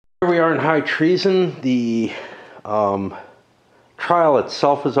Here we are in high treason. The trial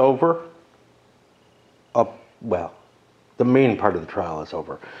itself is over. Well, the main part of the trial is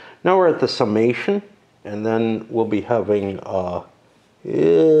over. Now we're at the summation, and then we'll be having, what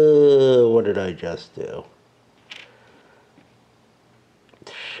did I just do?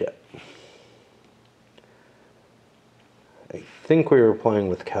 Shit. I think we were playing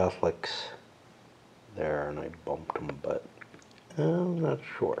with Catholics there, and I bumped them, but I'm not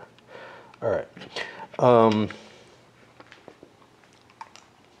sure. All right.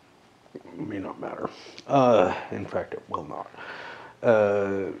 May not matter. In fact, it will not.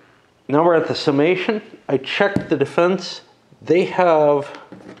 Now we're at the summation. I checked the defense. They have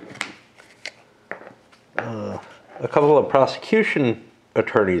a couple of prosecution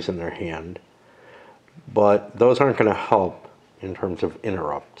attorneys in their hand, but those aren't going to help in terms of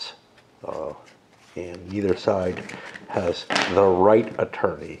interrupts. And neither side has the right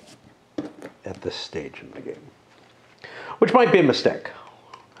attorney at this stage in the game, which might be a mistake.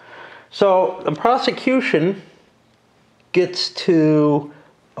 So the prosecution gets to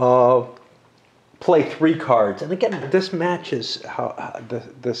play 3 cards. And again, this matches how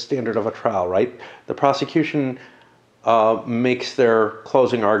the standard of a trial, right? The prosecution makes their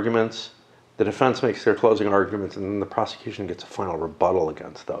closing arguments, the defense makes their closing arguments, and then the prosecution gets a final rebuttal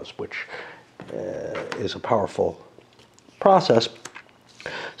against those, which is a powerful process.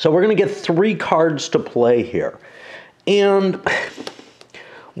 So we're going to get 3 cards to play here. And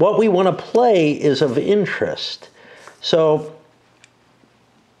what we want to play is of interest. So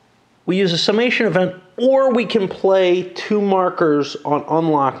we use a summation event, or we can play 2 markers on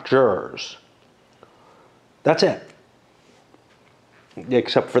unlocked jurors. That's it,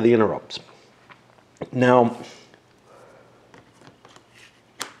 except for the interrupts. Now,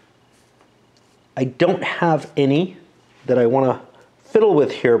 I don't have any that I want to fiddle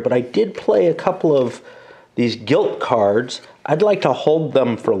with here, but I did play a couple of these guilt cards. I'd like to hold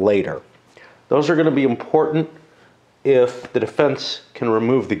them for later. Those are going to be important if the defense can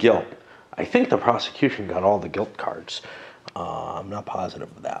remove the guilt. I think the prosecution got all the guilt cards. I'm not positive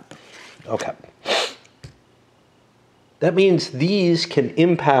of that. Okay. That means these can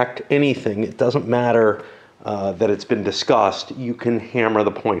impact anything. It doesn't matter that it's been discussed. You can hammer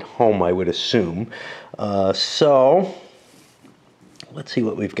the point home, I would assume. So let's see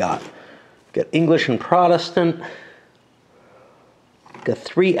what we've got. We've got English and Protestant. We've got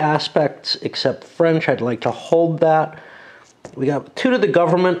 3 aspects except French. I'd like to hold that. We got 2 to the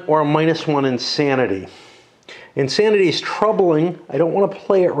government or a -1 insanity. Insanity is troubling. I don't want to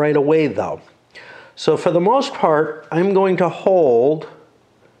play it right away, though. So for the most part, I'm going to hold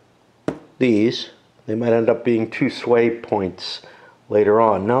these. They might end up being 2 sway points later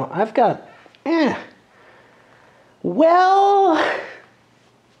on. Now, I've got, well,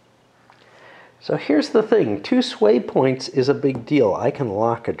 so here's the thing. 2 sway points is a big deal. I can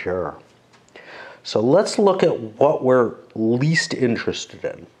lock a juror. So let's look at what we're least interested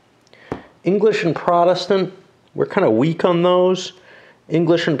in. English and Protestant, we're kind of weak on those.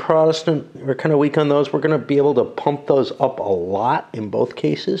 English and Protestant, we're kind of weak on those. We're going to be able to pump those up a lot in both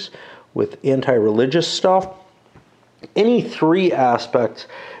cases with anti-religious stuff. Any 3 aspects,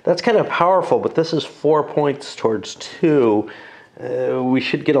 that's kind of powerful, but this is 4 points towards 2. We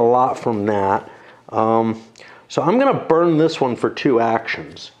should get a lot from that. So I'm going to burn this one for 2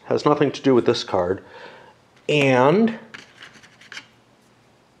 actions. Has nothing to do with this card. And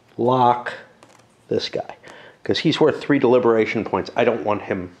lock this guy, because he's worth 3 deliberation points. I don't want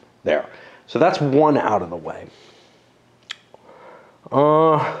him there. So that's 1 out of the way.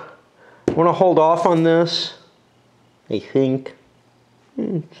 I want to hold off on this. I think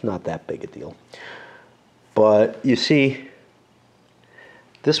it's not that big a deal. But you see,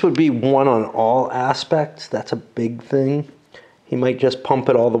 this would be 1 on all aspects. That's a big thing. He might just pump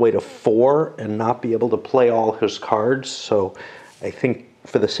it all the way to 4 and not be able to play all his cards. So I think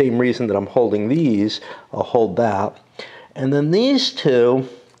for the same reason that I'm holding these, I'll hold that. And then these 2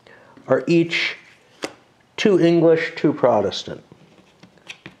 are each 2 English, 2 Protestant.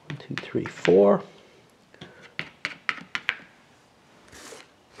 1, 2, 3, 4.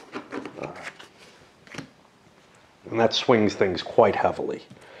 And that swings things quite heavily.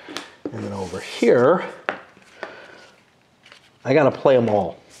 And then over here, I got to play them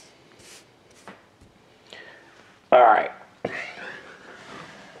all. All right.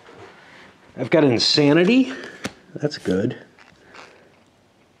 I've got insanity. That's good.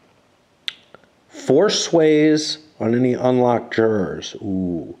 4 sways on any unlocked jurors.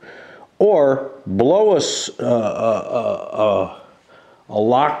 Ooh. Or blow a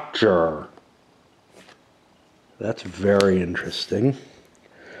locked juror. That's very interesting.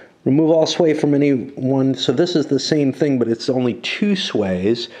 Remove all sway from any one. So this is the same thing, but it's only 2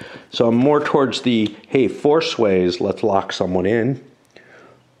 sways. So I'm more towards the, hey, 4 sways, let's lock someone in.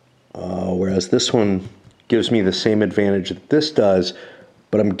 Whereas this one gives me the same advantage that this does,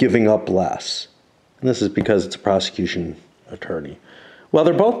 but I'm giving up less. And this is because it's a prosecution attorney. Well,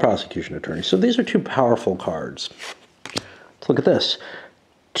 they're both prosecution attorneys. So these are 2 powerful cards. Let's look at this.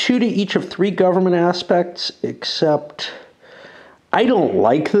 2 to each of 3 government aspects, except I don't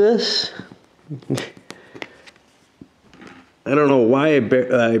like this. I don't know why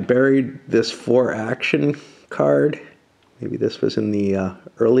I buried this 4 action card. Maybe this was in the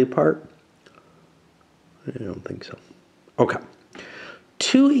early part. I don't think so. Okay.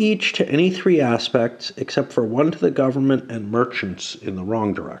 2 each to any 3 aspects, except for 1 to the government and merchants in the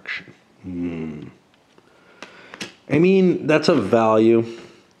wrong direction. I mean, that's a value.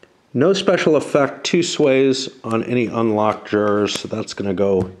 No special effect, 2 sways on any unlocked jurors, so that's going to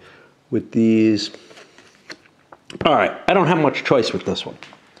go with these. All right, I don't have much choice with this one.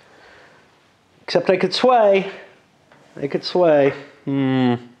 Except I could sway. I could sway.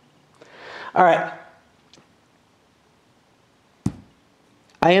 All right.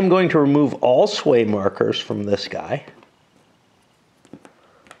 I am going to remove all sway markers from this guy.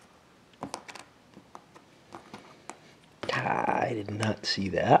 I did not see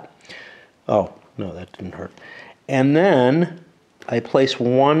that. Oh, no, that didn't hurt. And then I place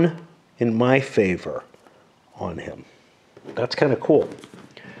 1 in my favor on him. That's kind of cool.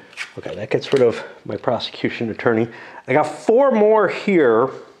 Okay, that gets rid of my prosecution attorney. I got 4 more here.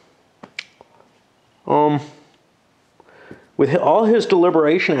 With all his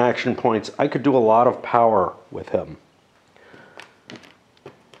deliberation action points, I could do a lot of power with him.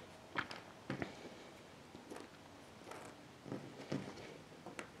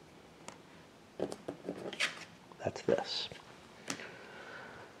 That's this.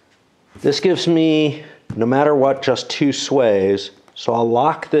 This gives me, no matter what, just 2 sways. So I'll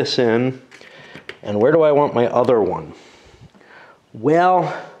lock this in. And where do I want my other one?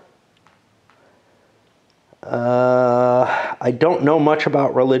 Well, I don't know much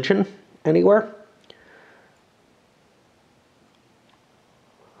about religion anywhere.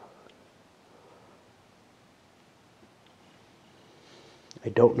 I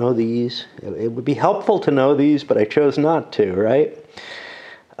don't know these. It would be helpful to know these, but I chose not to, right?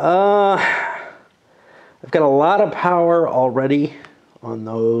 I've got a lot of power already on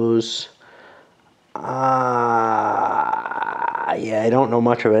those. Yeah, I don't know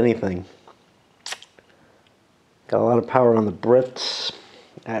much of anything. Got a lot of power on the Brits.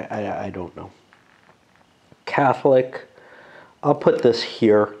 I don't know. Catholic. I'll put this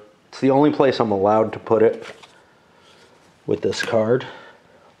here. It's the only place I'm allowed to put it with this card.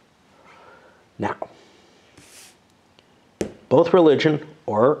 Now, both religion,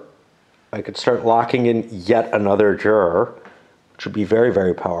 or I could start locking in yet another juror, which would be very,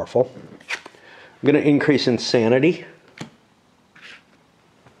 very powerful. I'm going to increase insanity,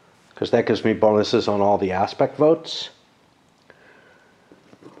 because that gives me bonuses on all the aspect votes.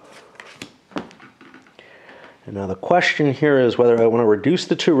 And now the question here is whether I want to reduce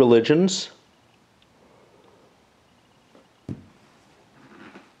the 2 religions.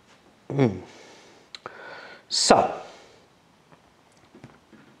 So,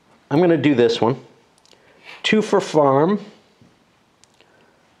 I'm going to do this one. 2 for farm.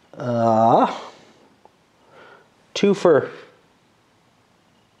 2 for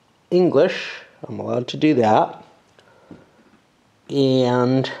English. I'm allowed to do that.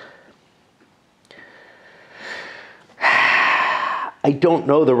 And I don't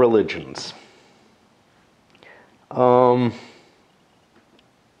know the religions. 2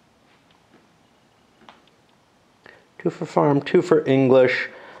 for farm, 2 for English.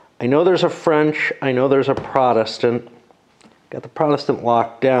 I know there's a French. I know there's a Protestant. Got the Protestant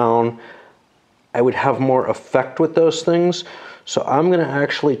locked down. I would have more effect with those things. So I'm going to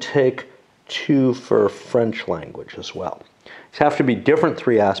actually take 2 for French language as well. These have to be different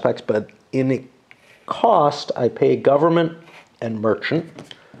 3 aspects, but in cost, I pay government and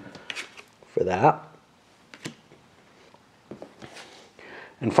merchant for that.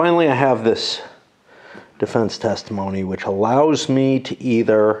 And finally, I have this defense testimony, which allows me to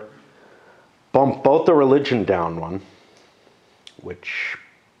either bump both the religion down 1, which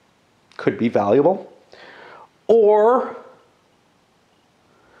could be valuable, or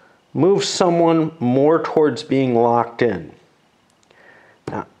move someone more towards being locked in.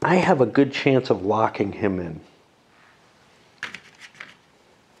 Now, I have a good chance of locking him in.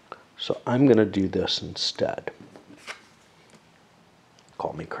 So I'm going to do this instead.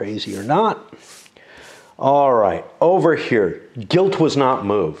 Call me crazy or not. All right, over here, guilt was not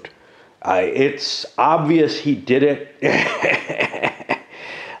moved. It's obvious he did it,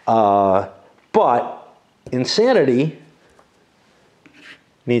 but insanity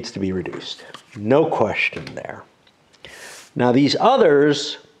needs to be reduced. No question there. Now these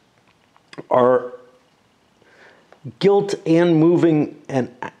others are guilt and moving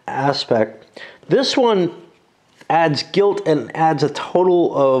an aspect. This one adds guilt and adds a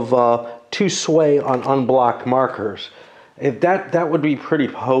total of 2 sway on unblocked markers. That would be pretty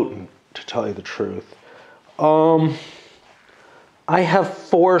potent, to tell you the truth. I have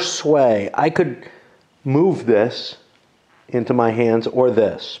 4 sway. I could move this into my hands or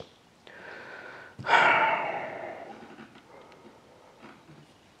this.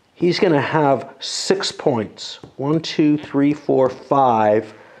 He's going to have 6 points. 1, 2, 3, 4,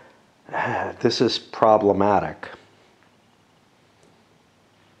 5. This is problematic.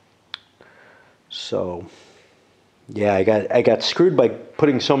 So, yeah, I got screwed by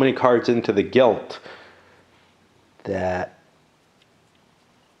putting so many cards into the guilt that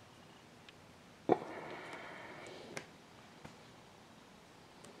is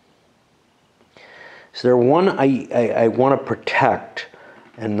there one I want to protect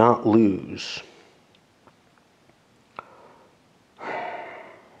and not lose?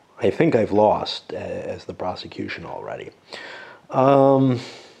 I think I've lost as the prosecution already.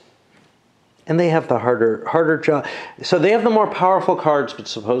 And they have the harder job. So they have the more powerful cards, but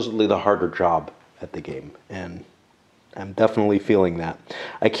supposedly the harder job at the game. And I'm definitely feeling that.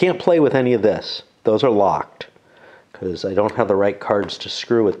 I can't play with any of this. Those are locked because I don't have the right cards to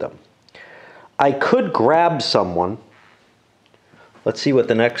screw with them. I could grab someone. Let's see what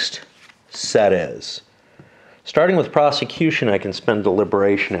the next set is. Starting with prosecution, I can spend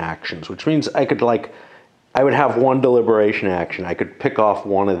deliberation actions, which means I would have 1 deliberation action. I could pick off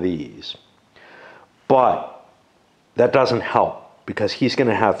one of these. But that doesn't help because he's going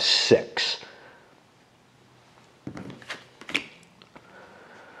to have 6.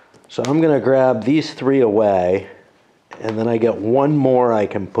 So I'm going to grab these 3 away, and then I get 1 more I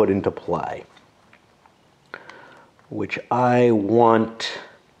can put into play, which I want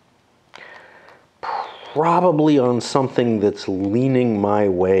probably on something that's leaning my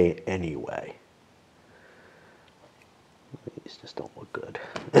way anyway. These just don't look good.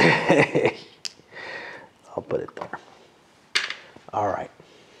 I'll put it there. All right.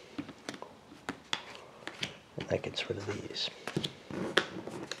 That gets rid of these.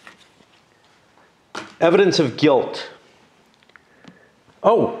 Evidence of guilt.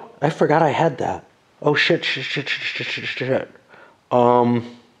 Oh, I forgot I had that. Oh, shit.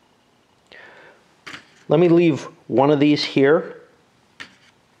 Let me leave one of these here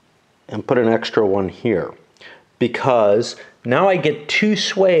and put an extra one here, because now I get 2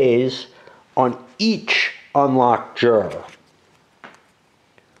 sways on each unlocked juror.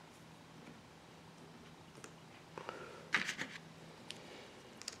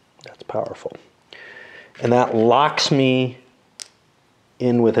 That's powerful. And that locks me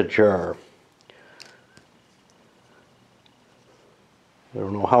in with a juror. I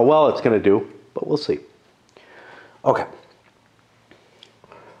don't know how well it's going to do, but we'll see. Okay.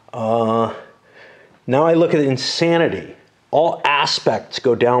 Now I look at insanity. All aspects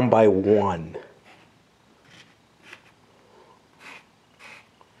go down by 1.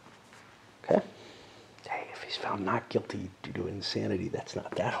 Okay. Hey, if he's found not guilty due to insanity, that's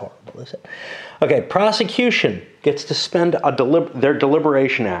not that horrible, is it? Okay, prosecution gets to spend their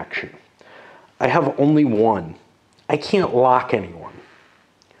deliberation action. I have only 1. I can't lock anyone.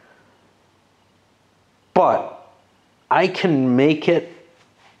 But I can make it,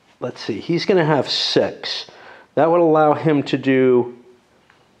 let's see, he's going to have 6. That would allow him to do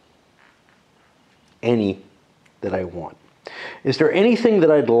any that I want. Is there anything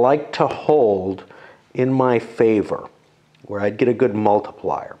that I'd like to hold in my favor where I'd get a good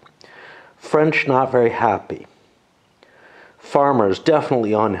multiplier? French, not very happy. Farmers,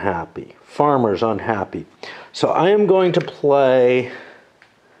 definitely unhappy. Farmers, unhappy. So I am going to play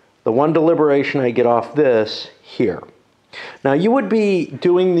the 1 deliberation I get off this here. Now you would be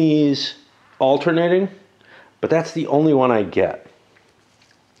doing these alternating, but that's the only one I get.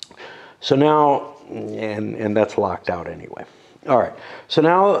 So now, and that's locked out anyway. All right, so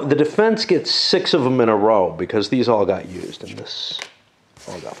now the defense gets 6 of them in a row because these all got used and this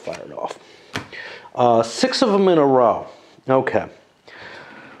all got fired off. 6 of them in a row. Okay.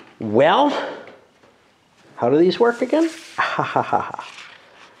 Well, how do these work again? Ha ha ha ha.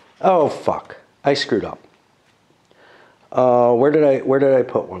 Oh fuck! I screwed up. Where did I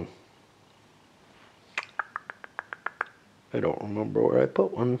put one? I don't remember where I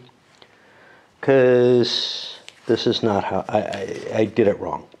put one. because this is not how I did it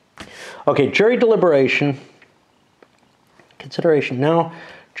wrong. Okay, jury deliberation. Consideration. Now,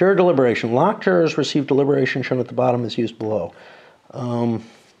 juror deliberation. Locked jurors receive deliberation shown at the bottom is used below. Are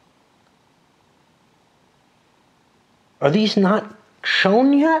these not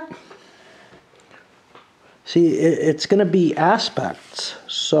shown yet? See, it's going to be aspects.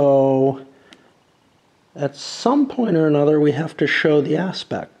 So at some point or another, we have to show the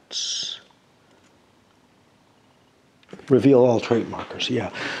aspects. Reveal all trait markers,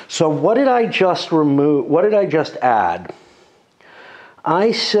 yeah. So what did I just remove? What did I just add?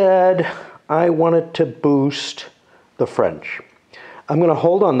 I said I wanted to boost the French. I'm going to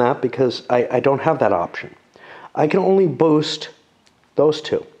hold on that because I don't have that option. I can only boost those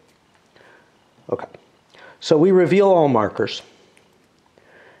two. Okay. So we reveal all markers.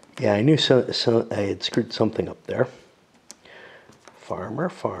 Yeah, I knew I had screwed something up there. Farmer,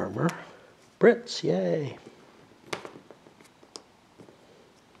 farmer, Brits, yay.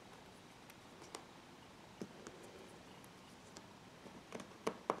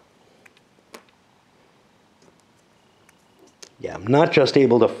 Yeah, I'm not just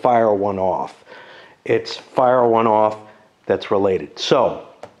able to fire one off. It's fire one off that's related. So,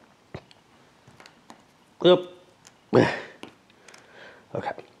 okay.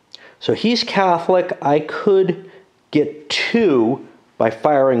 So he's Catholic. I could get 2 by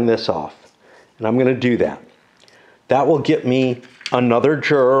firing this off. And I'm going to do that. That will get me another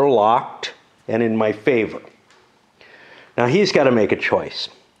juror locked and in my favor. Now he's got to make a choice.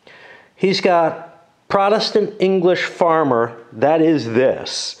 He's got Protestant English farmer, that is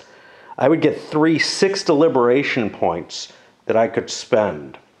this. I would get 6 deliberation points that I could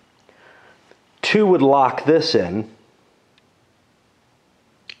spend. 2 would lock this in.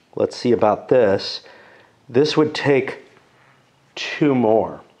 Let's see about this. This would take 2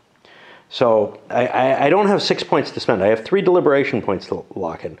 more. So I don't have 6 points to spend. I have 3 deliberation points to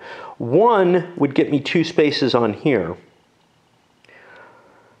lock in. 1 would get me 2 spaces on here.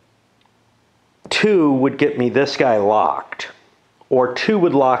 2 would get me this guy locked. Or 2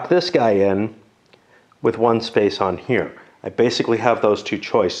 would lock this guy in with 1 space on here. I basically have those 2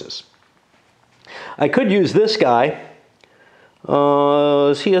 choices. I could use this guy.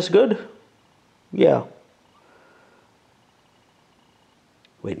 Is he as good? Yeah.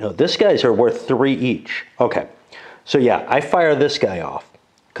 Wait, no, these guys are worth 3 each. Okay, so yeah, I fire this guy off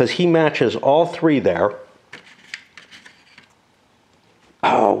because he matches all 3 there.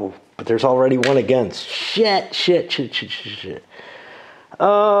 Oh, but there's already 1 against. Shit.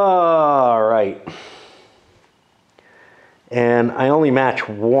 All right. And I only match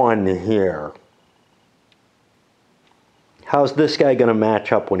 1 here. How's this guy going to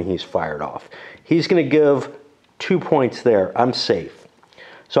match up when he's fired off? He's going to give 2 points there. I'm safe.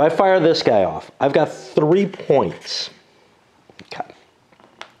 So I fire this guy off. I've got 3 points. Okay.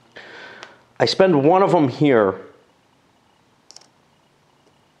 I spend 1 of them here.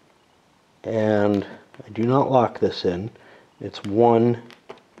 And I do not lock this in. It's 1,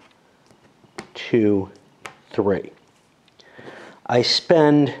 2, 3. I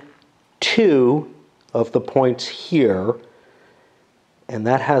spend 2 of the points here. And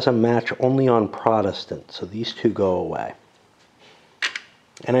that has a match only on Protestant. So these 2 go away.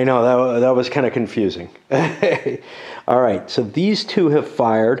 And I know that was kind of confusing. All right, so these 2 have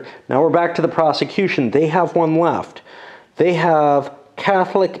fired. Now we're back to the prosecution. They have 1 left. They have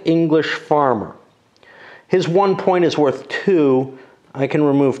Catholic English farmer. His 1 point is worth 2. I can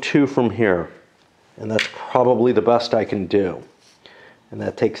remove 2 from here. And that's probably the best I can do. And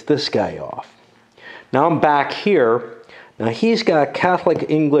that takes this guy off. Now I'm back here. Now he's got Catholic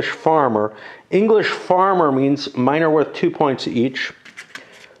English farmer. English farmer means mine are worth 2 points each.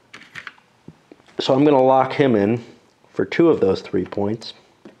 So I'm going to lock him in for 2 of those 3 points.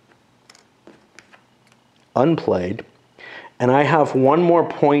 Unplayed. And I have 1 more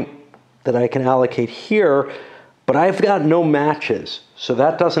point that I can allocate here, but I've got no matches, so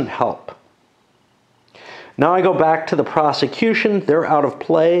that doesn't help. Now I go back to the prosecution. They're out of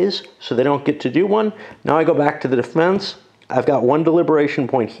plays, so they don't get to do one. Now I go back to the defense. I've got 1 deliberation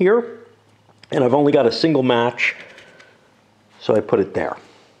point here, and I've only got a single match, so I put it there.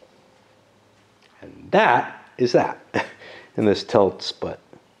 And that is that. And this tilts, but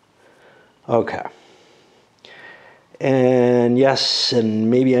okay. And yes, and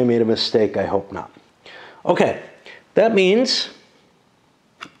maybe I made a mistake. I hope not. Okay, that means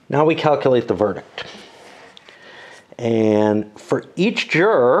now we calculate the verdict. And for each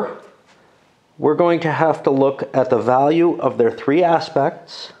juror, we're going to have to look at the value of their 3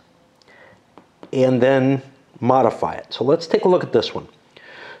 aspects and then modify it. So let's take a look at this one.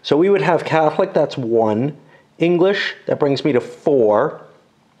 So we would have Catholic, that's 1. English, that brings me to 4.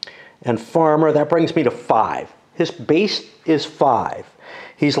 And farmer, that brings me to 5. His base is 5.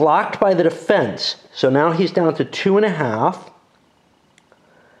 He's locked by the defense, so now he's down to 2.5.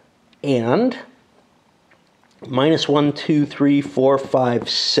 And minus 1, 2, 3, 4, 5,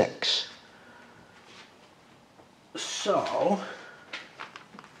 6. So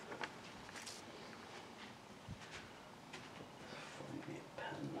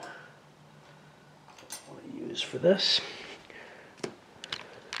for this.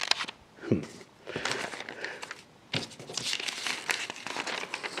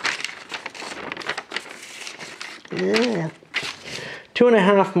 Yeah.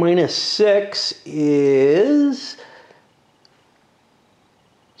 2.5 minus 6 is,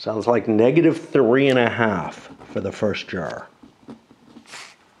 sounds like negative 3.5 for the first jar.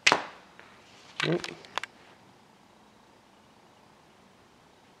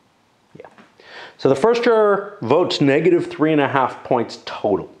 So the first juror votes negative 3.5 points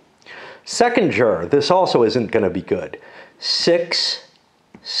total. Second juror, this also isn't going to be good. 6,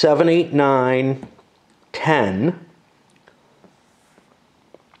 7, 8, 9, 10.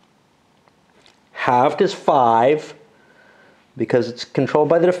 Halved is 5 because it's controlled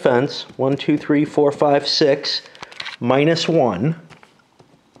by the defense. 1, 2, 3, 4, 5, 6. Minus 1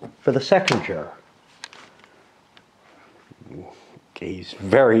 for the second juror. He's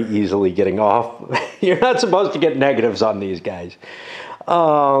very easily getting off. You're not supposed to get negatives on these guys.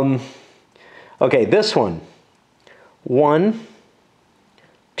 Okay, this one. 1,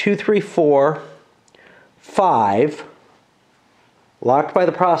 2, 3, 4, 5. Locked by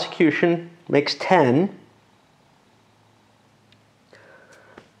the prosecution makes 10.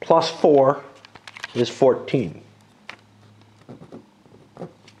 Plus 4 is 14.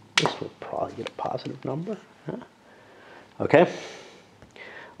 This will probably get a positive number. Huh? Okay.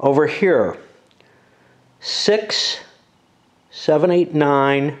 Over here, 6, 7, 8,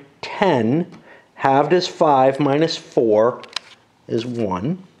 9, 10, halved is 5, minus 4 is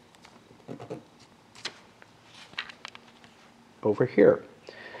 1. Over here,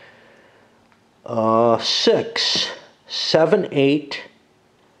 6, 7, 8,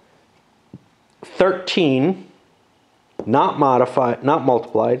 13, not modified, not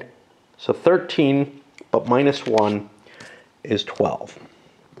multiplied, so 13, but minus 1 is 12.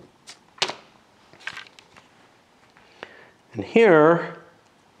 And here,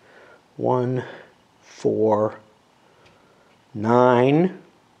 1, 4, 9,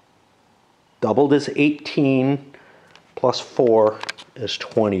 doubled is 18, plus 4 is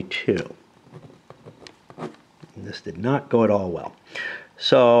 22. And this did not go at all well.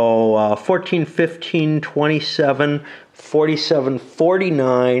 So 14, 15, 27, 47,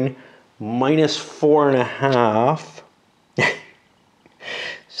 49, minus 4.5.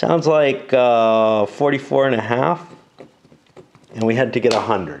 Sounds like 44.5. And we had to get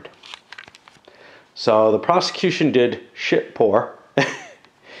 100. So the prosecution did shit poor.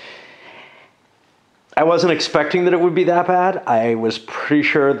 I wasn't expecting that it would be that bad. I was pretty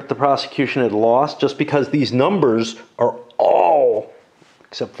sure that the prosecution had lost just because these numbers are all,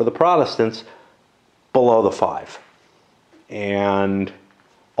 except for the Protestants, below the 5. And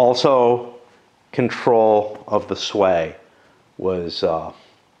also control of the sway was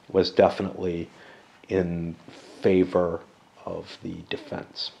definitely in favor of the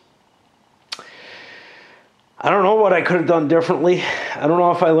defense. I don't know what I could have done differently. I don't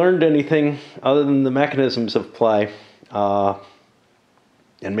know if I learned anything other than the mechanisms of play. And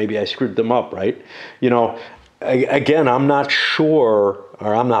maybe I screwed them up, right? You know, again, I'm not sure,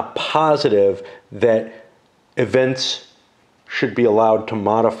 or I'm not positive that events should be allowed to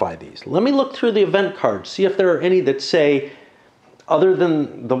modify these. Let me look through the event cards, see if there are any that say, other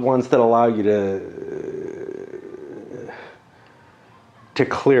than the ones that allow you to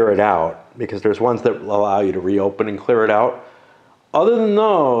clear it out, because there's ones that allow you to reopen and clear it out. Other than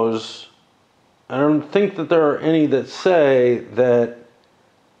those, I don't think that there are any that say that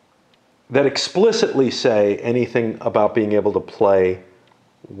explicitly say anything about being able to play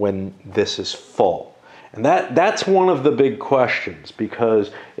when this is full. And that's one of the big questions, because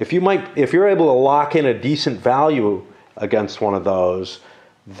if you're able to lock in a decent value against one of those,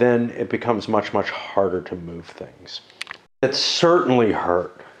 then it becomes much, much harder to move things. That certainly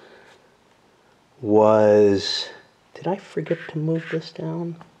hurt was, did I forget to move this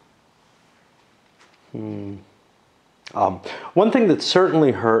down? One thing that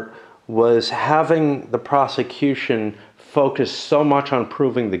certainly hurt was having the prosecution focus so much on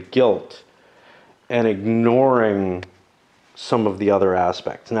proving the guilt and ignoring some of the other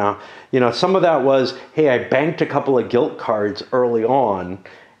aspects. Now, you know, some of that was, hey, I banked a couple of guilt cards early on,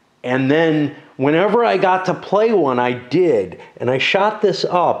 And then whenever I got to play one, I did. And I shot this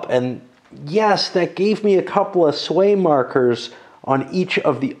up, and yes, that gave me a couple of sway markers on each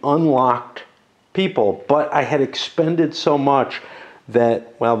of the unlocked people, but I had expended so much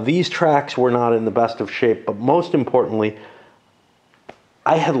that, well, these tracks were not in the best of shape, but most importantly,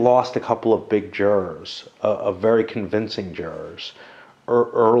 I had lost a couple of big jurors, very convincing jurors,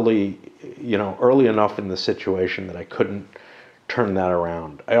 early enough in the situation that I couldn't turn that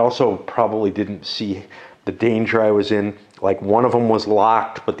around. I also probably didn't see the danger I was in. Like, one of them was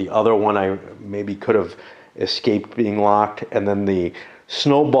locked, but the other one I maybe could have escaped being locked. And then the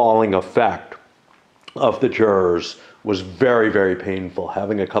snowballing effect of the jurors was very, very painful.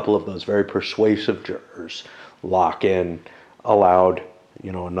 Having a couple of those very persuasive jurors lock in allowed,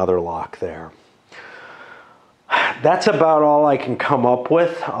 another lock there. That's about all I can come up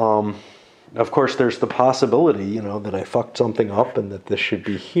with. Of course, there's the possibility, that I fucked something up and that this should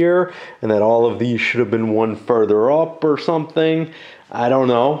be here and that all of these should have been one further up or something. I don't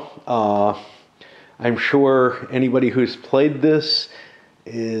know. I'm sure anybody who's played this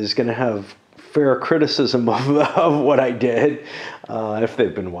is going to have fair criticism of what I did if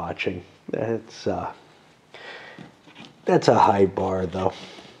they've been watching. That's a high bar, though.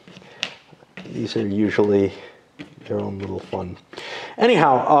 These are usually their own little fun.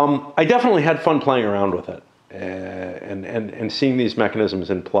 Anyhow, I definitely had fun playing around with it and seeing these mechanisms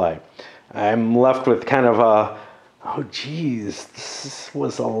in play. I'm left with kind of oh geez, this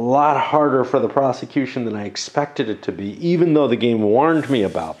was a lot harder for the prosecution than I expected it to be, even though the game warned me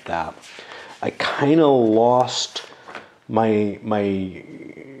about that. I kind of lost my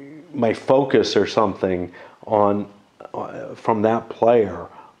focus or something from that player,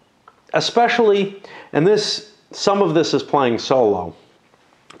 especially, and some of this is playing solo,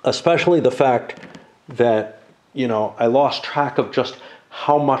 especially the fact that, I lost track of just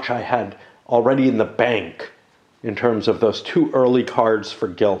how much I had already in the bank in terms of those 2 early cards for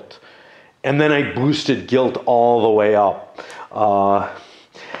guilt. And then I boosted guilt all the way up.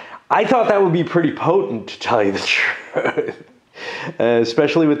 I thought that would be pretty potent, to tell you the truth,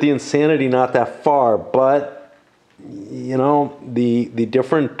 especially with the insanity not that far. But, the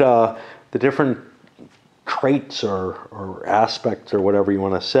different traits or aspects or whatever you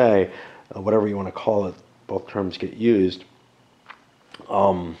want to say, whatever you want to call it, both terms get used,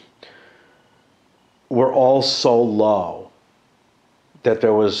 were all so low that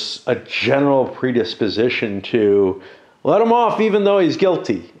there was a general predisposition to let him off even though he's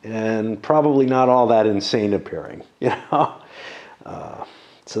guilty, and probably not all that insane appearing, so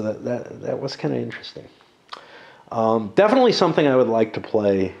that was kind of interesting. Definitely something I would like to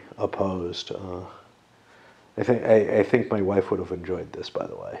play opposed. I think my wife would have enjoyed this, by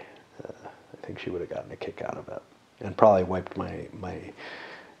the way. I think she would have gotten a kick out of it, and probably wiped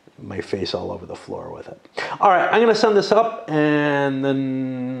my face all over the floor with it. All right, I'm going to send this up and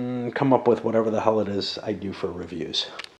then come up with whatever the hell it is I do for reviews.